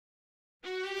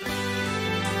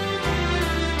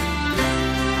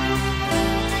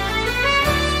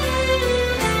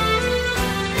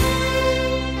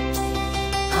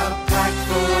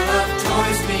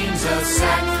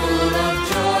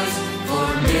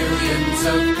millions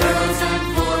of girls and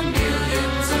for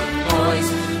millions of boys.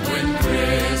 When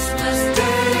Christmas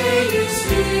Day is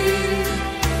here,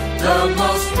 the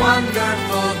most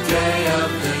wonderful day of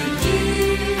the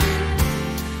year.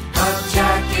 A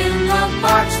Jack in the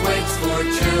Box waits for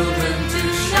children to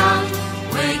shout,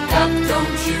 "Wake up,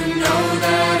 don't you know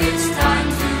that it's time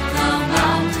to come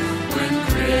out?" When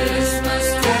Christmas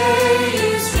Day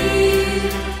is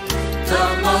here, the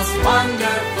most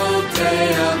wonderful day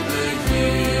of the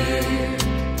year.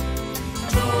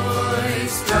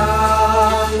 Toys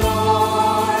galore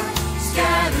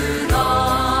scattered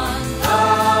on the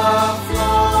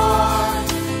floor.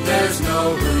 There's no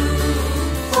room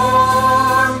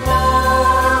for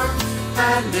more,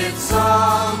 and it's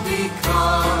all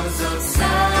because of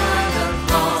Santa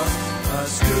Claus. A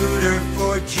scooter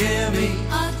for Jimmy,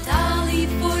 a dolly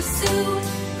for Sue,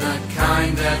 the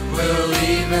kind that will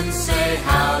even say,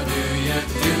 "How do you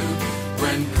do?"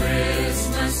 When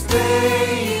Christmas Day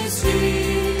is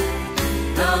here,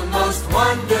 the most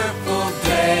wonderful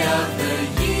day of the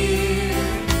year,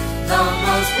 the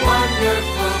most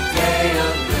wonderful day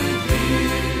of the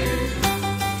year.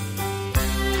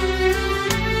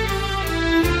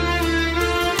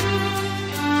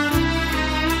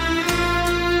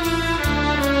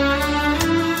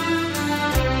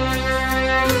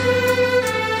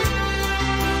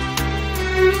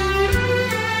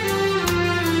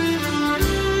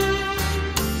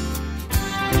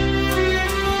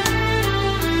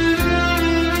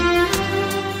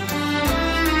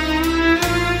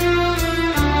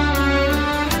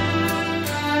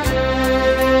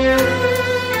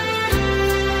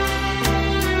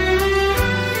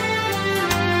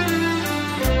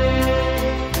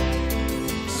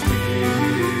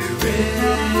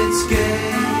 Spirits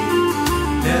gay,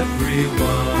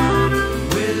 everyone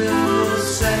will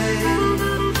say,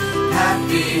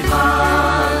 Happy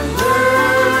holiday,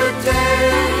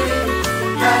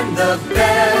 and the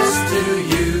best to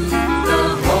you the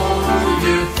whole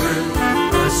year through.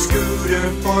 a scooter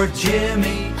for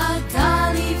Jimmy, a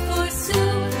dolly for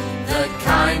Sue, The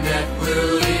kind that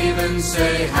will even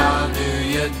say, "How do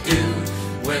you do?"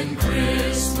 When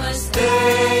Christmas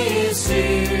Day is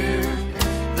here,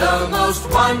 the most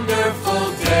wonderful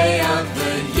day of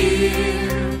the year,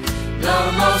 the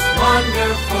most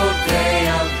wonderful day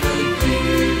of the year.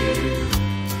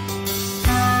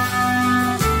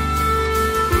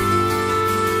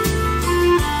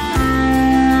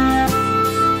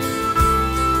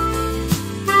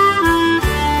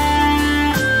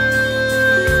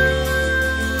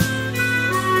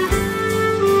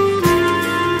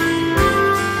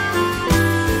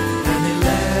 an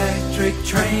electric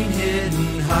train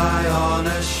hidden high on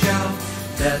a shelf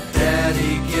that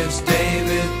Daddy gives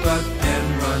David but then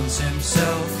runs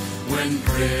himself. When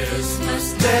Christmas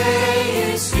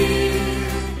Day is here,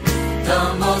 the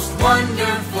most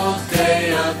wonderful day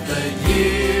of the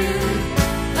year,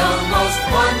 the most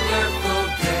wonderful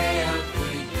day of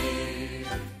the year.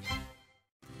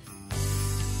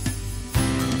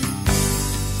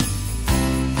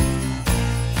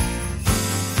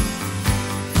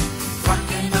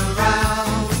 Rocking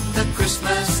around the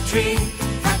Christmas tree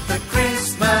at the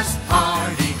Christmas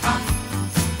party hop.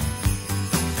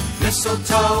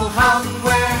 Mistletoe hung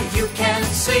where you can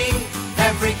see,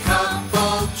 every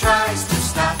couple tries